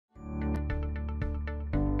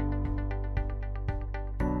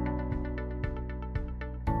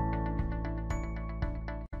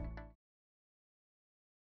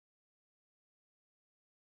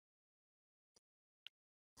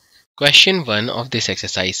Question 1 of this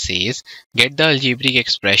exercise says, get the algebraic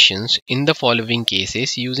expressions in the following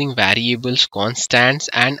cases using variables, constants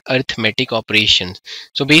and arithmetic operations.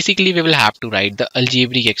 So basically we will have to write the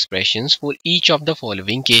algebraic expressions for each of the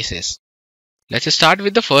following cases. Let's start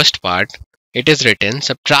with the first part. It is written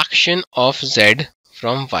subtraction of z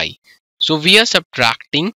from y. So we are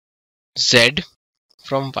subtracting z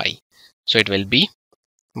from y. So it will be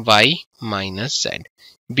y minus z.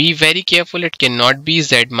 Be very careful, it cannot be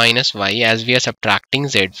z minus y as we are subtracting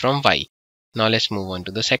z from y. Now let's move on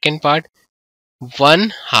to the second part.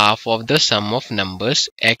 1/2 of the sum of numbers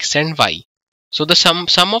x and y. So the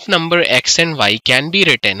sum of number x and y can be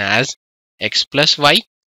written as x plus y,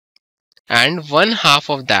 and 1/2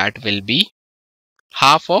 of that will be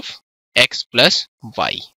half of x plus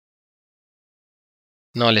y.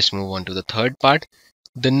 Now let's move on to the third part.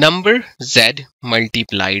 The number z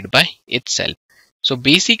multiplied by itself. So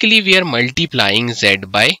basically we are multiplying z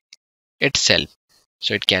by itself.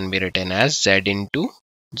 So it can be written as z into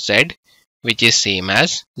z, which is same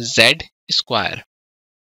as z square.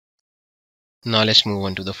 Now let's move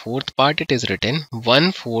on to the fourth part. It is written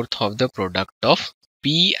 1/4 of the product of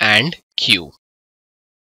p and q.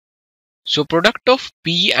 So product of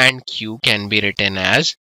p and q can be written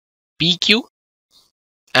as pq,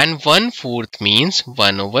 and 1/4 means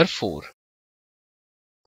 1/4.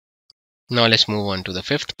 Now let's move on to the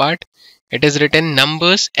fifth part. It is written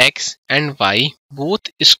numbers x and y both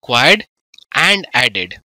squared and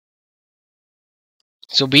added.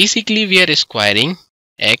 So basically we are squaring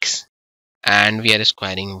x and we are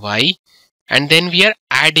squaring y, and then we are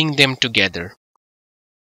adding them together.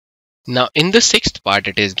 Now in the sixth part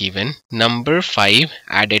it is given number 5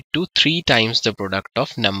 added to 3 times the product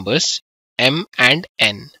of numbers m and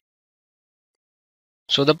n.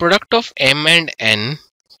 So the product of m and n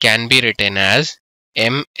can be written as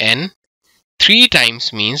mn. 3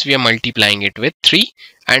 times means we are multiplying it with 3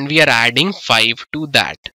 and we are adding 5 to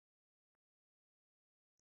that.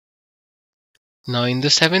 Now in the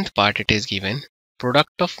seventh part it is given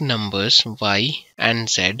product of numbers y and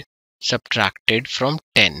z subtracted from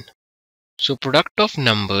 10. So product of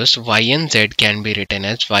numbers y and z can be written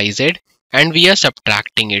as yz, and we are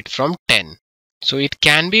subtracting it from 10. So it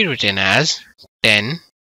can be written as 10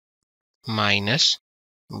 minus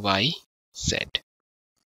yz.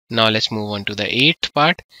 Now let's move on to the eighth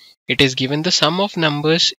part. It is given the sum of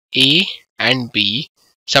numbers a and b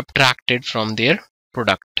subtracted from their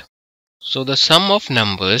product. So the sum of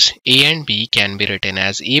numbers a and b can be written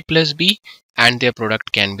as a plus b, and their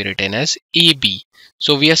product can be written as ab.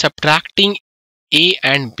 So we are subtracting a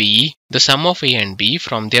and b, the sum of a and b,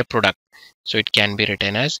 from their product. So it can be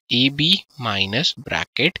written as ab minus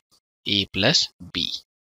bracket a plus b.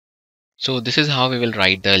 So this is how we will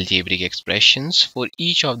write the algebraic expressions for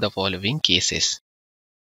each of the following cases.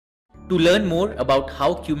 To learn more about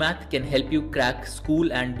how QMath can help you crack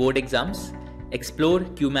school and board exams, explore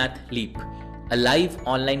QMath Leap, a live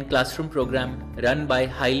online classroom program run by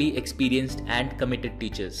highly experienced and committed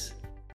teachers.